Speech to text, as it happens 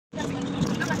I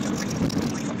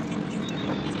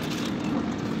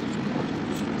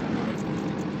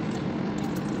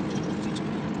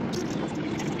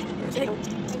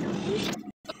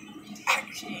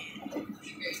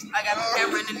got the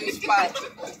camera in a new spot.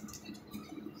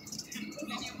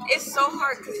 It's so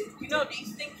hard because you know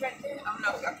these things right there. I don't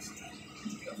know if y'all can see.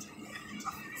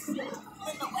 In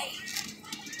the way.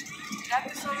 Got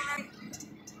this on right?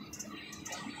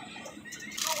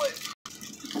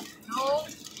 No.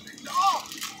 No.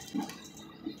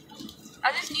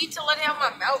 I just need to let it out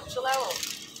my mouth. Chill out.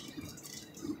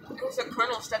 There's a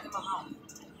kernel stuck in my mouth.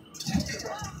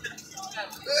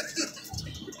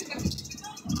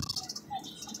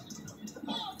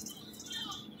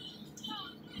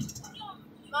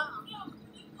 Mama,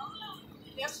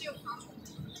 yes, you come.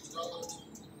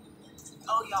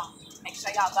 Oh, y'all, make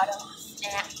sure y'all got a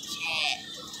Snapchat.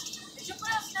 Did you put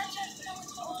a Snapchat?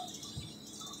 Oh.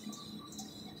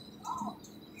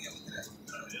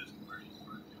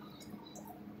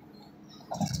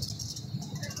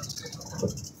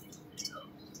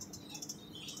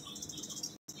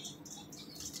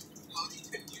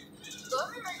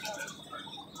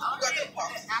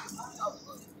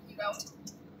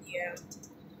 Yeah.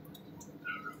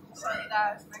 So you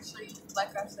guys, make sure you,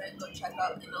 like I said, go check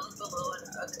out the notes below and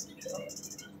the other video.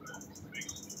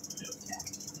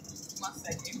 One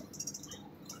second.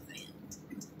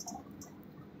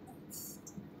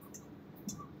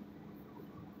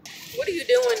 What are you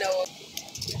doing, Noah?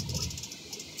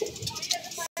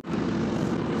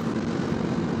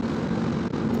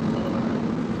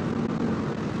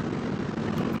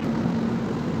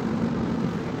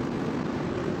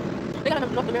 They got a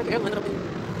North American airline up in.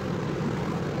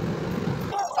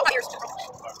 Oh, my ears.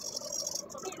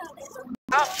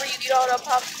 After you eat all the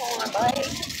popcorn, buddy.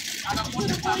 I don't want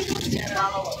the popcorn.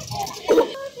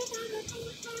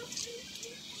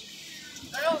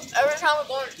 I know every time we're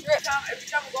going to trip, every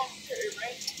time we're going to trip, it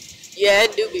rains. Yeah,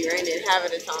 it do be raining half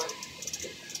of the time.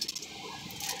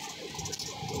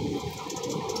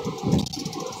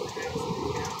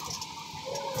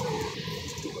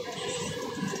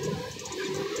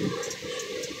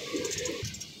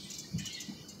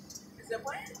 Is it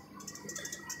playing?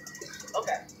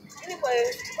 Okay.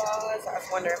 Anyways, I was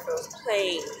wondering if it was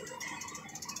playing.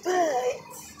 But,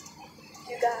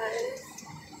 you guys,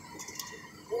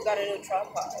 we got a new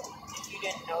tripod. If you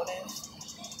didn't notice,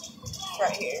 it's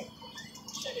right here.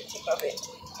 Show the tip of it.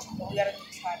 But we got a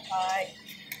new tripod.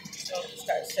 So we can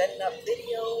start setting up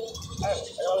videos.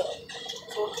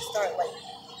 So we can start, like,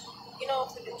 you know,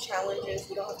 if we do challenges,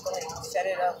 we don't have to, like, set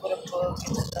it up with a book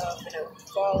and stuff and a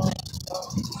ball and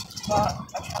stuff. Bought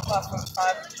a tripod from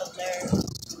 $5.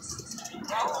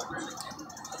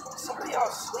 Some of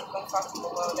y'all sleep on talking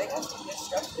below. They got some good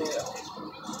stuff there.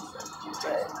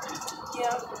 But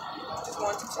yeah, just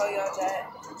wanted to tell y'all that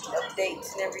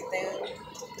updates and everything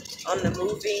on the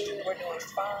moving. We're doing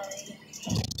fine.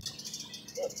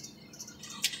 Yep.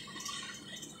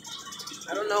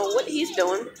 I don't know what he's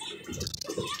doing.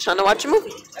 Trying to watch a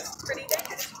movie. That's pretty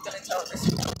dangerous. He's gonna tell this.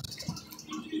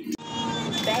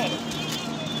 Bad.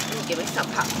 Give me some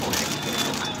popcorn. Give me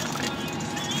some popcorn.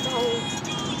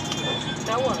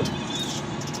 No one.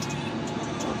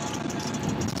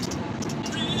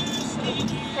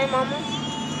 Hey, Mama.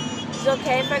 Is it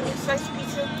okay if I get sliced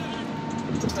pizza?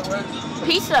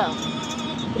 Pizza.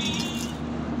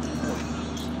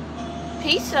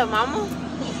 Pizza, Mama.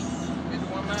 It's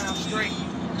 1 mile straight.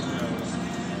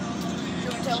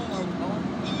 Should we tell them where we're going?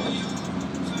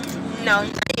 No,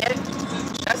 not yet.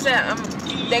 I said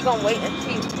they're gonna wait and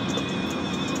see.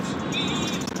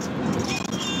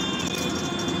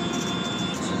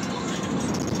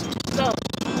 So,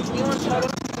 you want to tell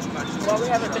them why we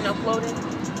haven't been uploading?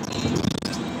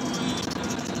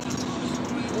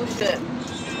 We should.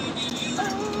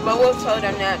 But we'll tell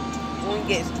them that when we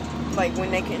get, like,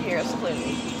 when they can hear us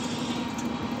clearly.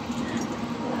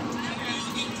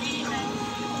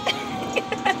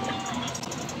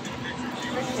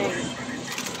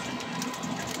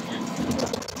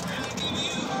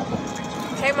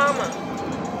 Hey, Mama,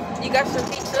 you got some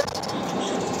pizza?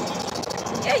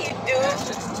 Yeah, you do.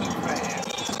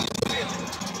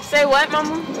 Say what,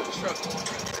 Mama?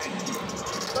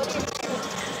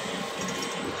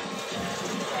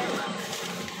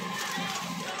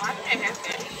 I can't have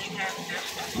that. You have that.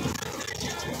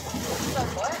 So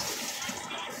what?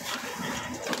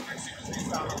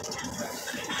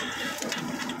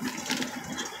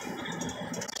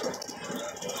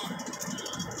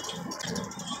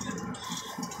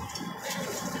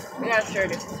 We gotta share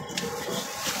this.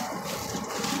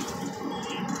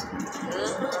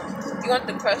 You want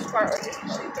the crust part or just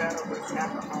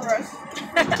crust?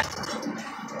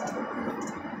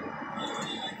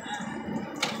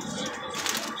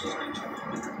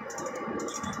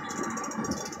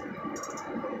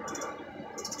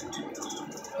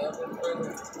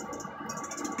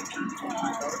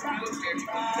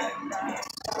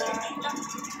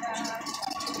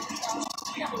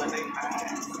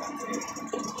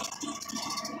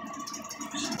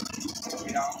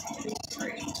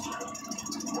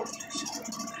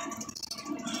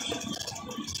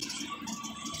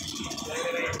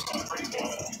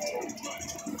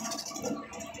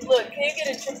 Look, can you get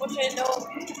a triple chin though?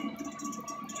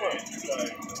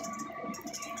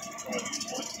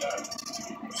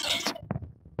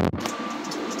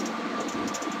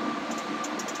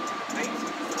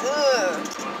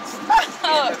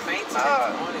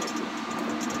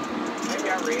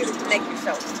 Make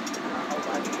yourself.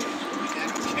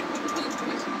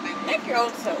 Make your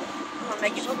own self. I'm gonna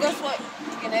make it. Well, guess what?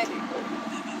 You can edit.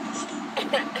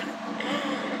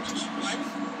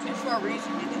 It's for a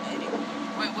reason. You can edit.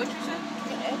 Wait, what you said? You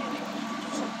can edit it.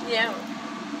 Yeah.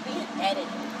 You can edit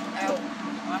it out.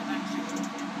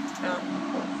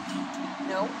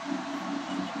 No.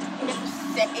 You never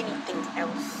said anything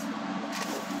else.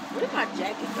 Where did my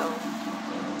jacket go?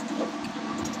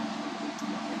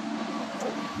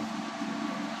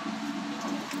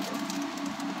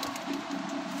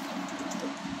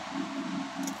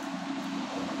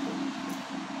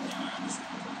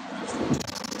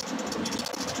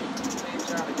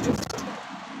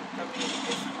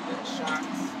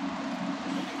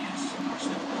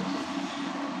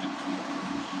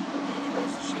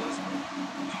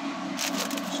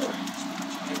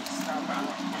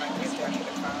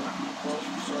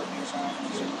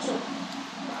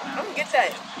 I'm gonna get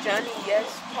that Johnny Yes,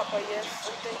 Papa Yes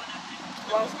something.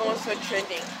 While it's going so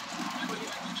trending.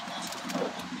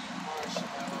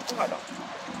 Hold on.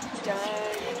 Johnny.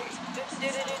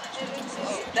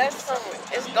 Oh, that song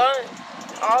is gone.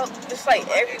 It's like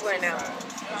everywhere now.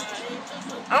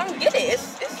 I don't get it.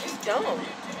 It's just dumb.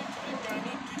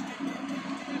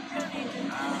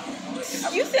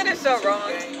 You said it so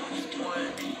wrong.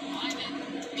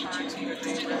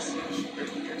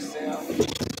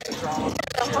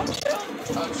 The hotel?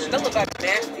 That look like a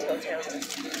nasty hotel.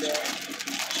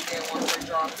 And once they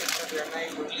draw a picture of their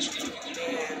neighbor,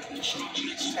 then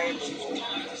each table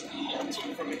two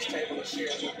from each table will share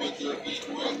what they do.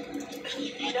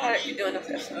 You know how you're doing the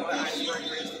festival. The ice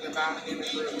drinkers divided in the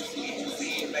groups, each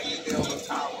they can build a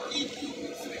tower,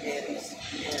 spaghettis,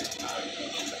 and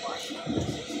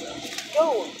Yo,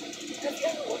 have you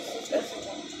ever watched this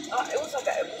festival? It was like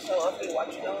an episode of me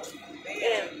watching those.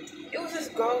 And it was this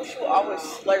girl, she would always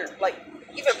slurp, like,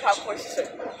 even popcorn, she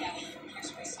said,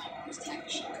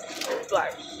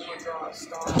 like,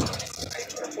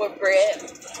 with bread.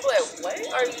 But what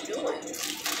are you doing?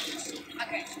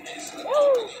 Okay.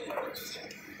 Woo!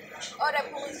 Oh, that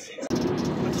police.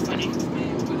 what's funny? You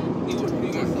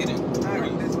gonna get it?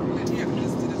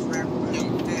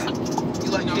 You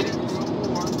like get it?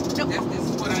 No. This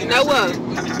is what I heard. No one.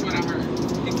 This is what I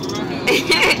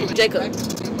heard. Jacob.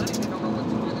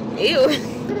 Ew.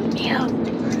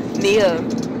 Nia.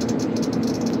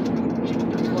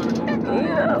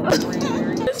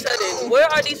 Where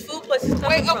are these food places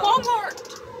coming from? Walmart.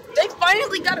 They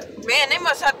finally got it. Man, they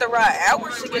must have to ride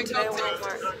hours to get to that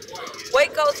Walmart.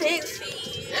 Waco,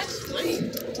 Texas. That's sweet.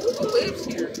 Who lives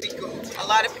here? A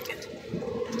lot of people.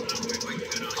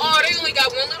 Oh, they only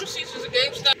got one little Caesars at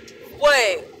GameStop.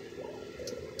 Wait.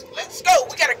 Let's go.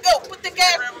 We gotta go. Put the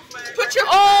gas.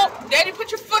 Daddy,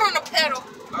 put your foot on the pedal.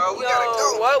 Oh, we gotta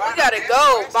go. What? We gotta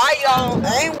go. Bye, y'all. I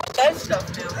ain't with that stuff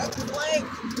now.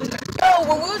 Yo,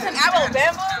 when we was in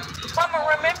Alabama, Mama,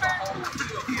 remember?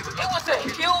 It was a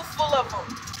hill full of them.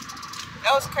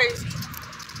 That was crazy.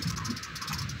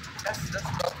 That's so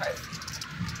crazy.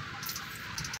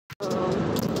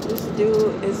 This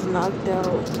dude is knocked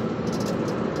out.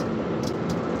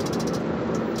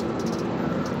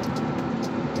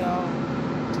 Y'all,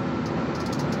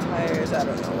 tires, I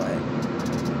don't know why.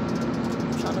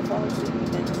 I'm trying to fall asleep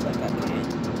and it's like I can't.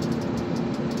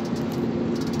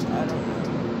 I don't know.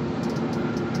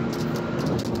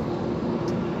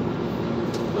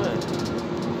 But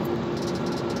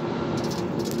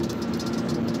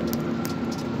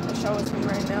I'll show it to him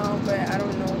right now, but I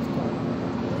don't know what's going on.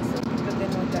 Some people they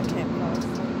know that I can't pause.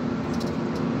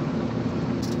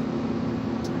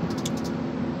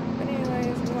 But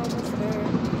anyways, we're almost there.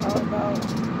 All about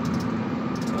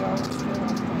 2 hours still.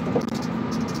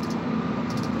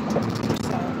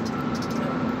 So,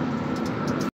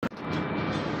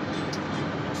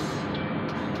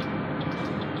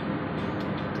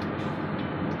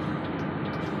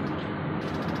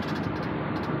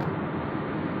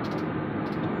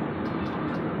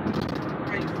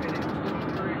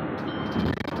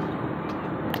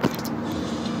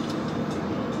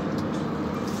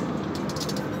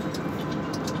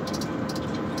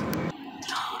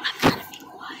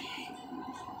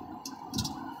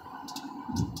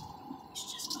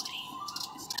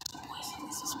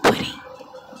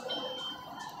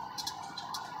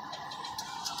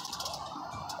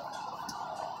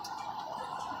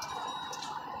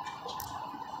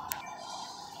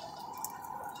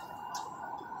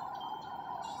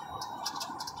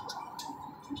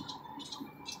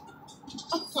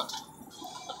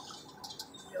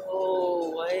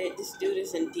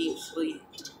 just in deep sleep.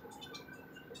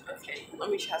 Okay, let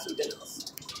me try something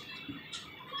else.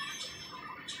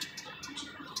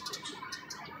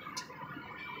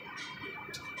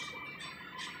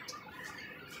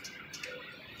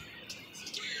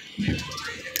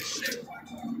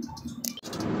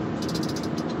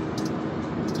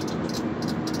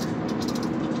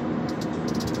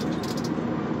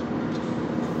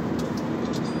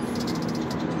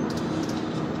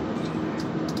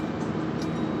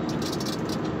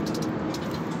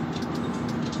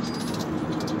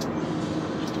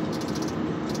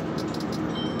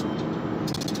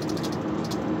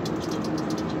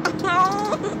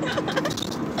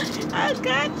 I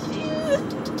got you.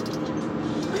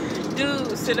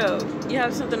 Dude, sit up. You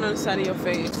have something on the side of your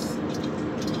face.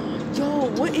 Yo,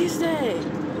 what is that?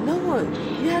 Noah,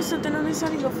 you have something on the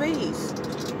side of your face.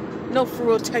 No, for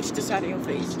real, touch the side of your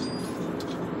face.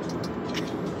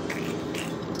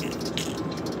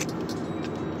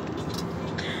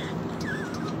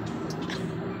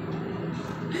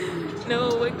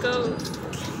 No, wake up.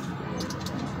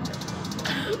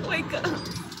 Wake up.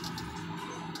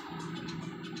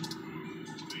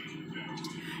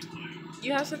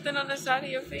 You have something on the side of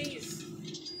your face.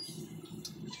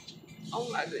 Oh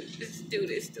my goodness, this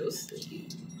dude is still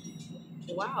asleep.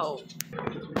 Wow.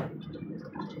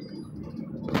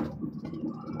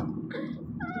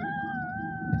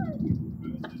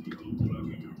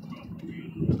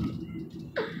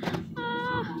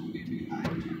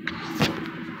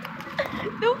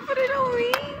 Don't put it on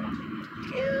me.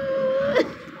 Ew.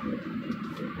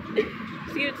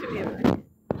 Feed it to me.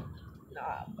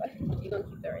 Nah, but you're gonna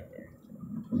keep that right there.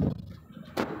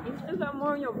 You still got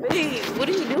more on your face. What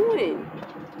are you doing?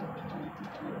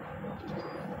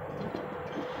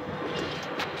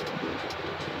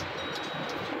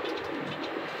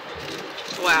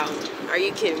 Wow. Are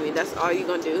you kidding me? That's all you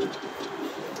gonna do?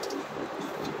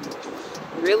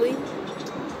 Really?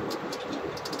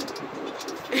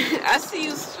 I see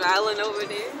you smiling over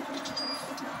there.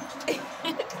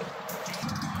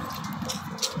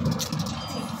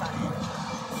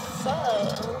 So,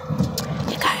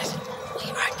 you guys, we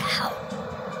are out.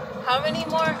 How many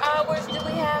more hours do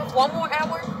we have? One more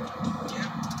hour?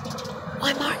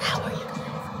 One more hour, you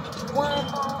guys. One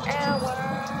more hour.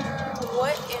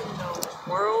 What in the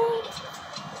world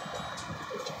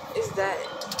is that?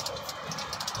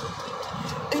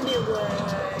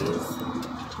 Anyways,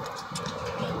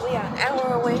 we are an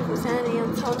hour away from San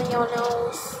Antonio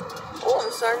nose. Oh,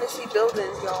 I'm starting to see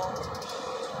buildings, y'all.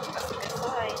 That's a good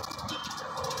sign.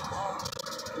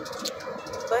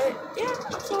 But yeah,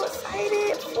 I'm so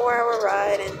excited. 4-hour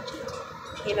ride, and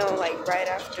you know, like right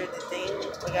after the thing,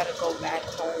 we gotta go back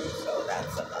home, so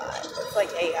that's a lot. It's like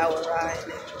 8-hour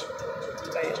ride.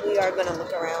 But we are gonna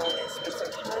look around and spend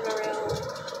some time around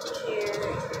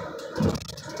here.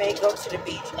 May go to the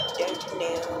beach, I don't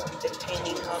know,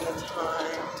 depending on the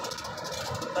time.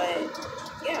 But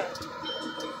yeah,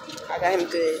 I got him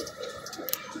good.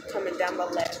 Coming down my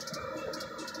left.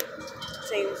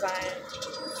 Team Zion,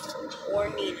 or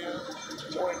Nina,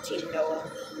 or Team Noah.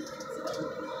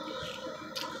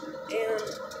 And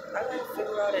I gotta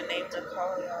figure out a name to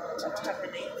call y'all. I don't have a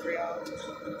name for y'all.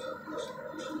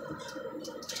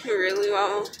 Really,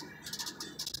 Mama?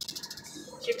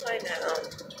 She playing that,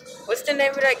 what's the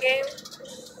name of that game?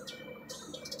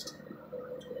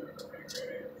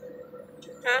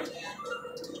 Huh?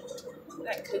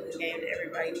 That cooking game that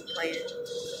everybody be playing.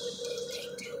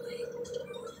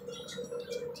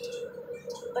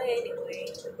 But anyway,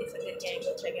 it's a good game.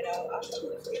 Go check it out. I'll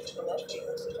probably forget to love you.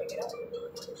 So check it out.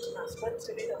 I'm not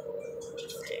sponsored it up.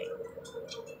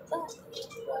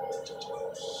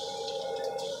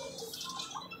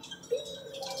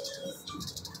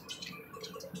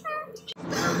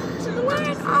 We're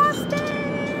in Austin.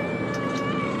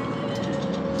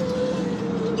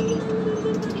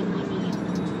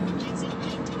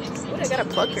 What, I got a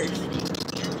plucker.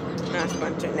 Not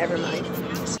sponsored, never mind.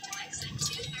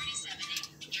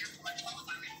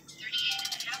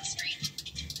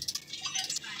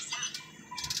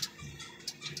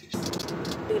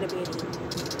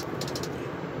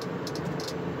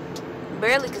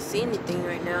 Barely can see anything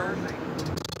right now.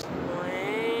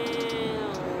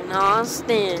 Wow,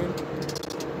 Austin.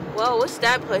 Whoa, what's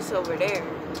that place over there?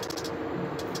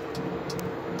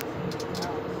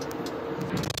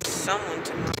 Someone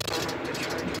to my phone to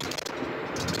charge.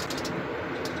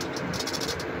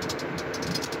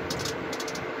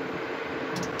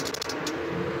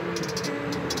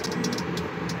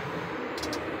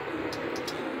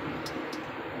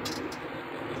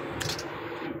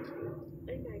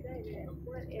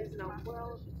 What is the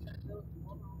world?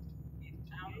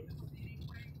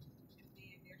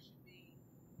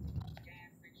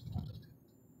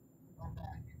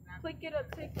 get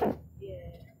a ticket. Yeah.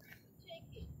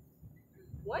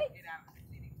 What?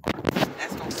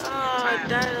 That's gonna suck Oh, your time.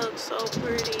 that looks so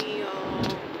pretty, y'all.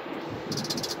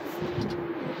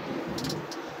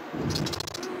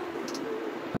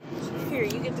 Here,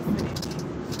 you get to finish.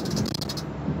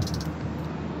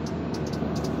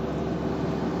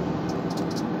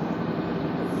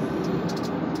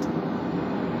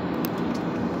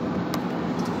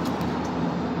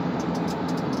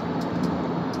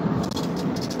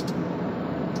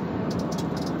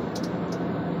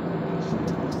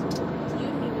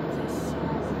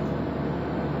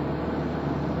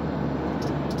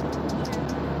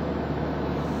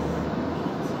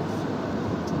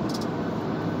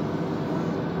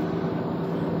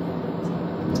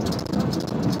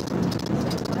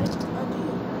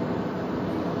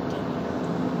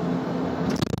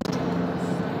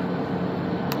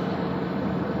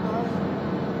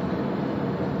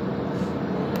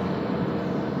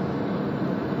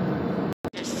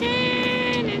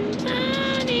 San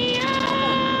Antonio.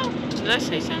 Did I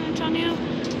say San Antonio?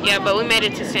 Yeah, but we made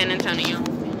it to San Antonio.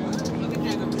 Look at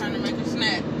you, I'm trying to make a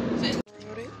snack.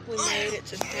 We made it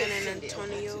to San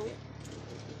Antonio.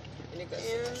 And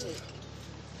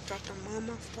dropped our mom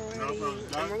off already.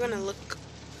 And we're gonna look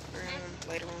around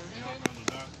later on.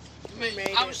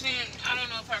 I was saying, I don't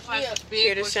know if our class was big.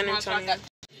 Here to San Antonio.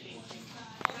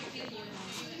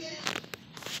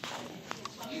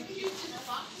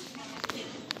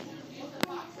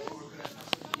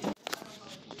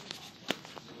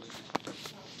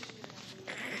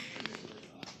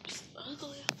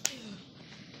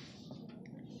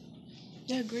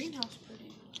 Yeah, greenhouse pretty.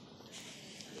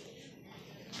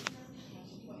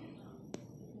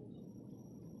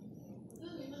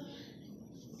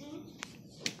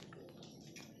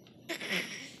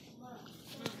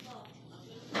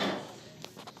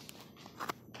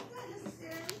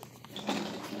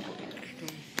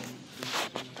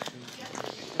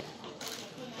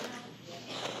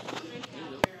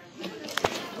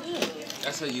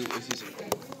 That's how you.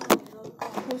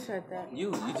 Who said that?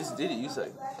 You just did it. You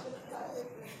said.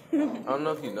 I don't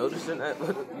know if you noticed or not,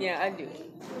 but Yeah, I do.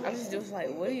 I just was like,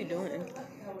 what are you doing?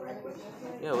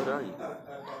 yeah, what are you?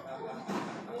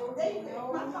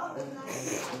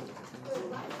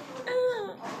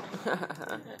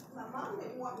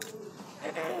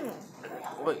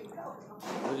 Wait,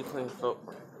 what are you playing for?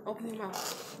 Open your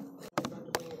mouth.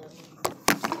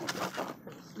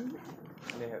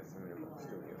 They have some in the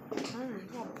studio.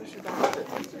 I'll push it back.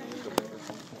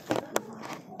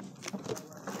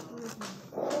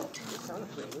 It's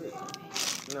honestly good.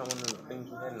 You know, one of the things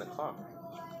we had in the car.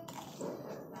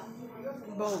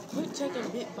 Bro, quit taking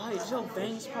big bites. Your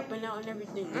veins popping out and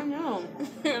everything. I know.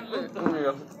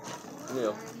 Look.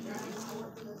 Yeah.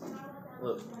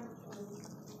 Look.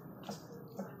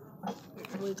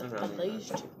 We got the Lay's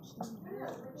chips. We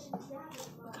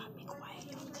gotta be quiet.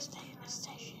 You need to stay in this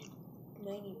session.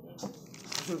 Anything.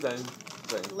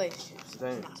 Same. Lay's chips.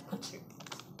 Same. Not sponsored.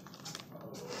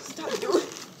 Stop doing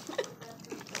it.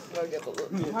 No, get the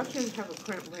look. My kids have a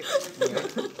cramp like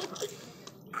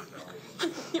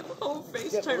Your whole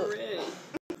face turned red.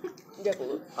 Get the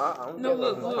look. I don't No, get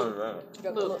look.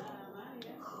 Get the Look.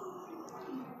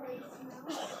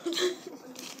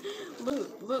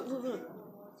 Look.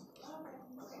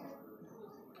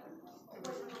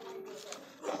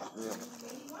 Yeah.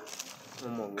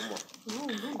 One more.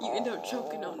 You end up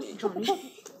choking on it, Johnny.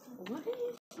 What?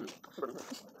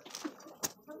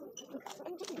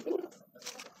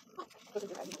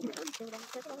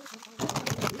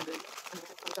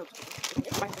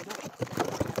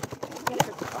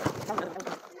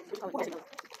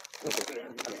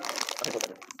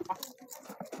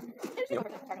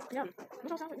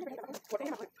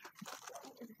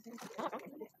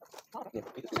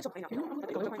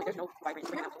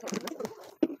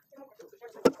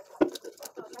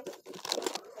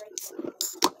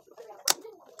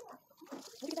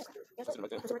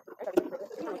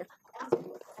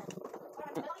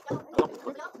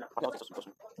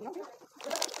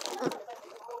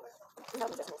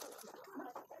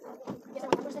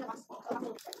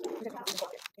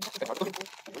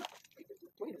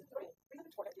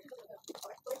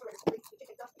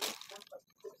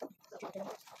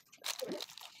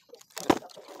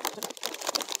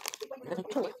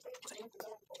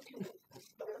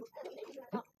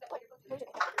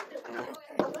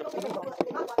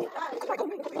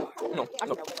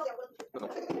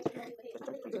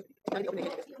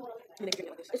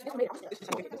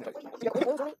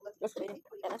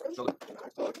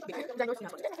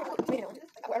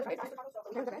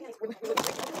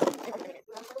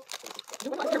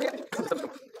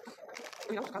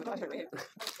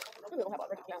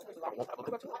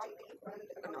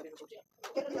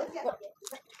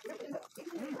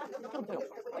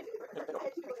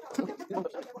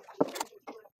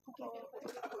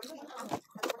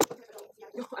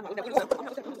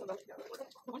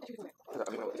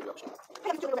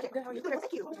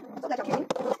 So glad y'all came.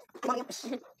 Come on in.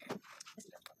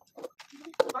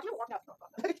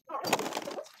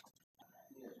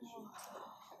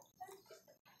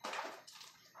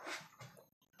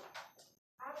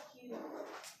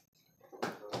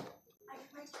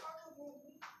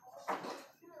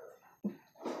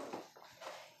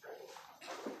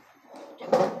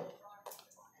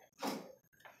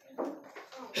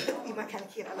 You my kind of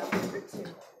kid. I love you too.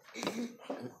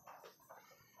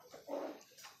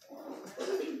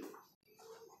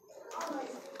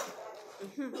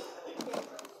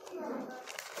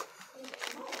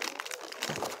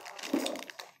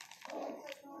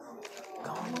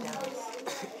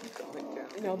 Going down.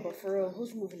 No, but for real,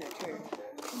 who's moving that chair?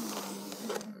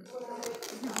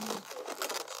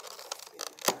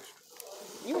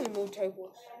 You want to move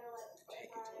tables?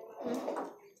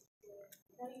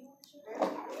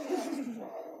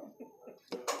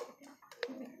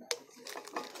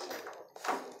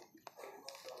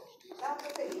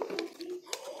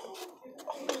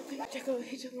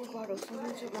 He took my bottle.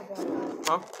 Something took my bottle.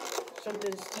 Huh?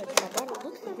 Something's touching my bottle.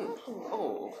 Look at my bottle.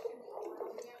 Oh.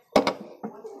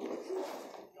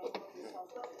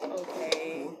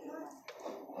 Okay.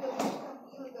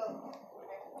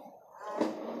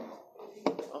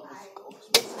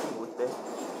 With that.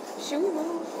 Should we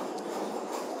move?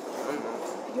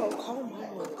 Yo, call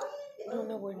mama. I don't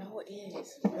know where Noah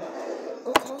is.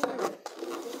 Go call her.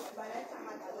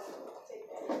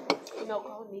 No,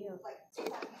 call Nia.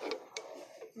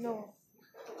 No.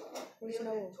 Where's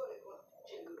Noah? Oh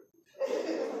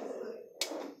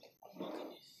my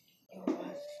goodness. Yo, why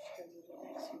is this chair moving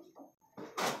next to me?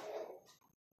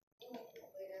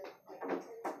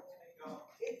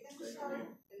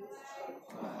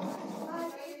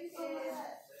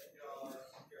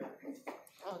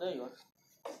 Oh, there you are.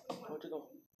 Where'd you go?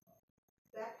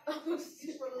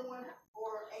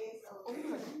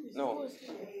 No.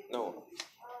 No.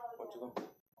 Where'd you go?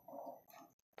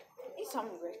 He saw me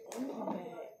right. I'm in bed.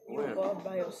 You Where? don't go up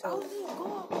by yourself. I didn't go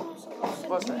up by myself. You're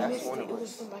supposed to ask one of It was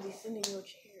us. somebody sitting in your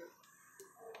chair.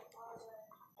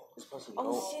 You're supposed to I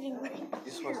was go. sitting right here.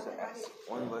 You're supposed to ask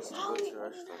one of us to How go did to you the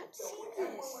not restroom. see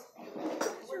this?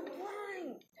 You're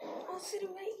blind. I was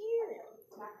sitting right here.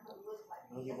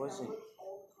 No, you wasn't.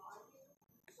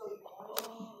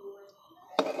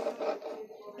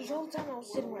 The whole time I was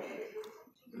sitting right here.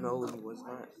 No, you was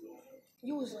not.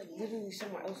 You was like literally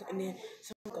somewhere else, and then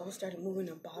some girl started moving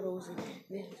the bottles, and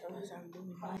then someone started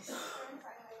moving this.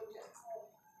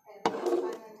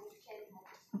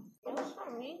 That's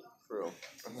not me. For real.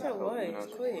 So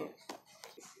what? Quit.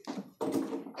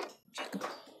 Check up.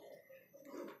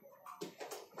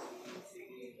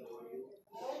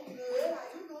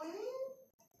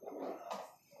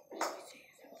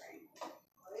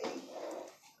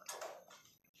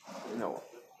 No.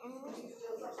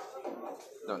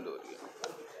 Don't do it again.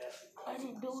 I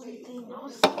didn't do anything. I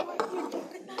was sitting right here.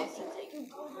 Recognizing that you're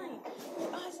blind.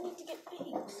 Your eyes need to get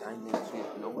fixed. I need to.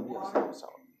 Nobody else ever saw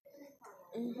it.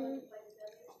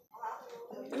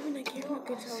 Even the camera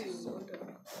could tell you.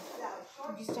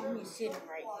 You saw me sitting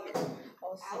right here. I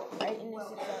was sitting right in this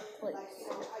exact place.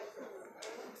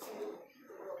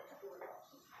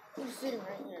 You were sitting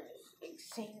right here,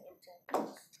 just saying exact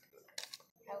place.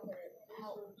 How would it?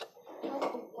 How?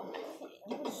 What?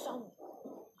 You would have saw me.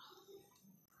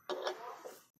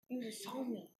 You just saw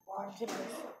me. I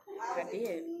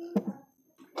did.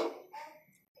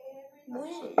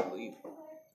 When? Leave.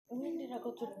 When did I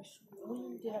go to the restroom?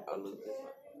 When did I go I to looked the at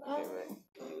Huh? it. Right.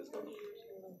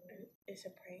 It's a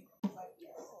prank.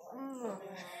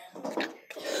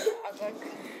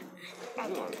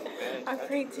 I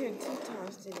pranked him 2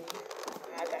 times today.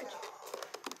 I got you.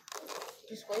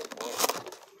 Just wait for it.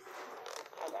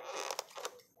 I got you.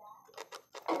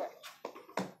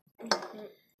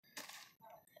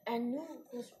 I knew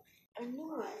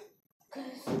it.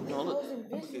 Because if I was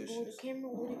invisible, the camera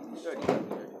wouldn't be straight.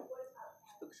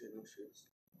 Look at your new shoes.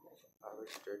 I look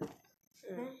dirty.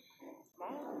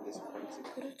 Disappointed.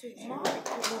 Put it to your chair. Put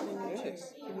it in your chair.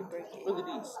 Can you break it? Look at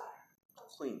these.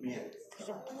 Clean. Because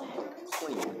I'm black.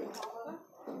 Clean.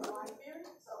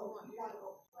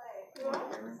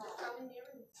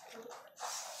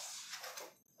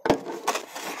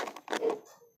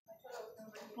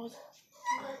 I'm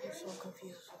so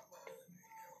confused with what I'm doing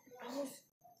right now.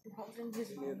 If I was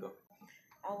invisible, Here you go.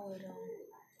 I would,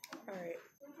 alright.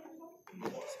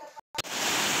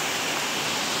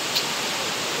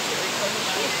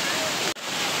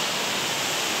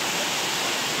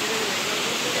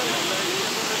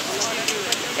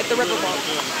 It's the rubber ball.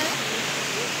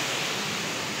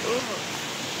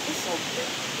 It's so big.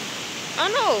 I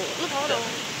know. Look, hold on.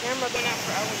 Camera been out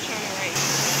for hours trying to write.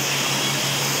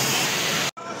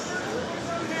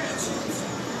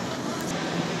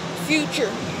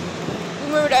 Future.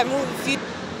 Remember that movie, Future?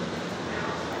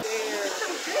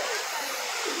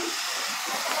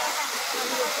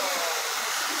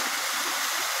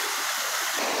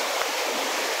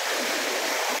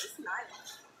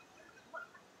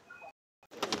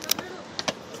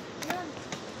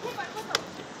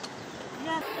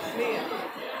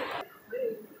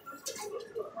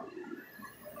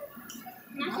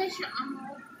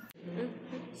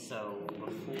 So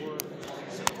before,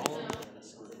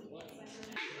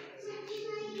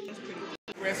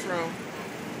 Restroom.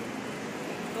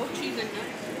 Go cheese and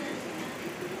nuts.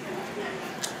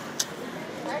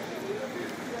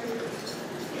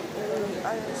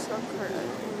 I am so hurt.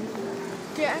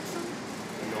 Get some.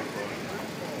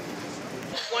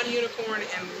 One unicorn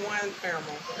and one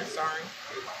caramel. I'm sorry.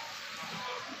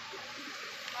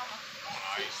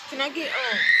 Can I get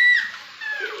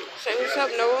say what's up,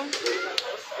 Noah?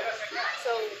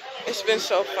 So it's been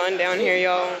so fun down here,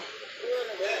 y'all.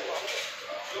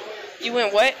 You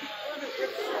went what?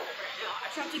 I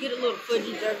tried to get a little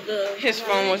footage of the. His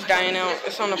phone was dying out.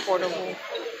 It's on the portable.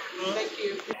 Thank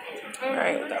you.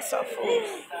 Alright, that's our food.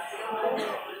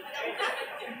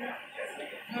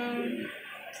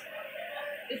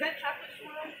 Is that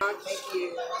chocolate? Thank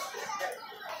you.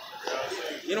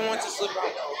 You don't want to slip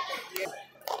out though.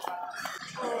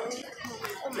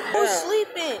 Who's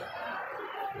sleeping?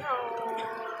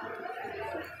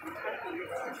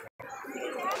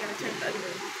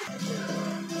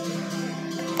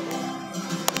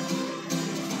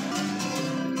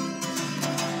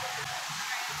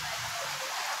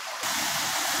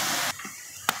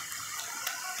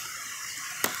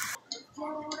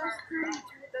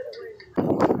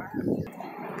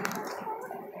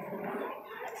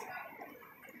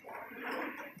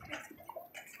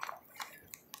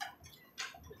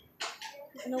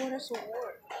 No, that's a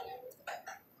war.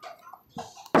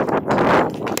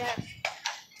 Yeah.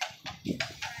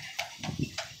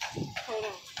 Hold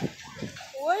on.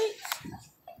 What?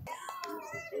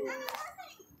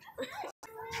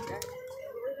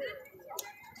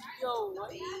 Yo,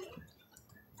 what? Again,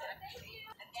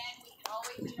 we can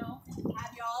always,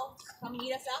 have y'all come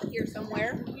meet us out here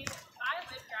somewhere. I live here.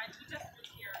 We just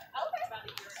moved here about a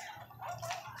year ago.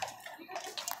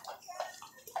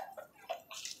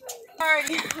 Alright,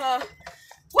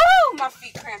 woo! My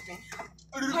feet cramping.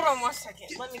 Hold on 1 second.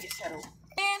 Let me get settled.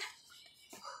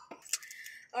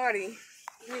 Alrighty.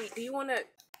 Wait, do you want to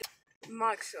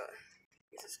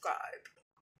subscribe,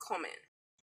 comment,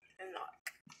 and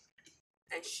like,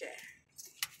 and share?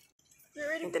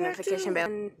 Hit the notification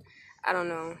bell. I don't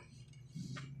know.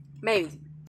 Maybe.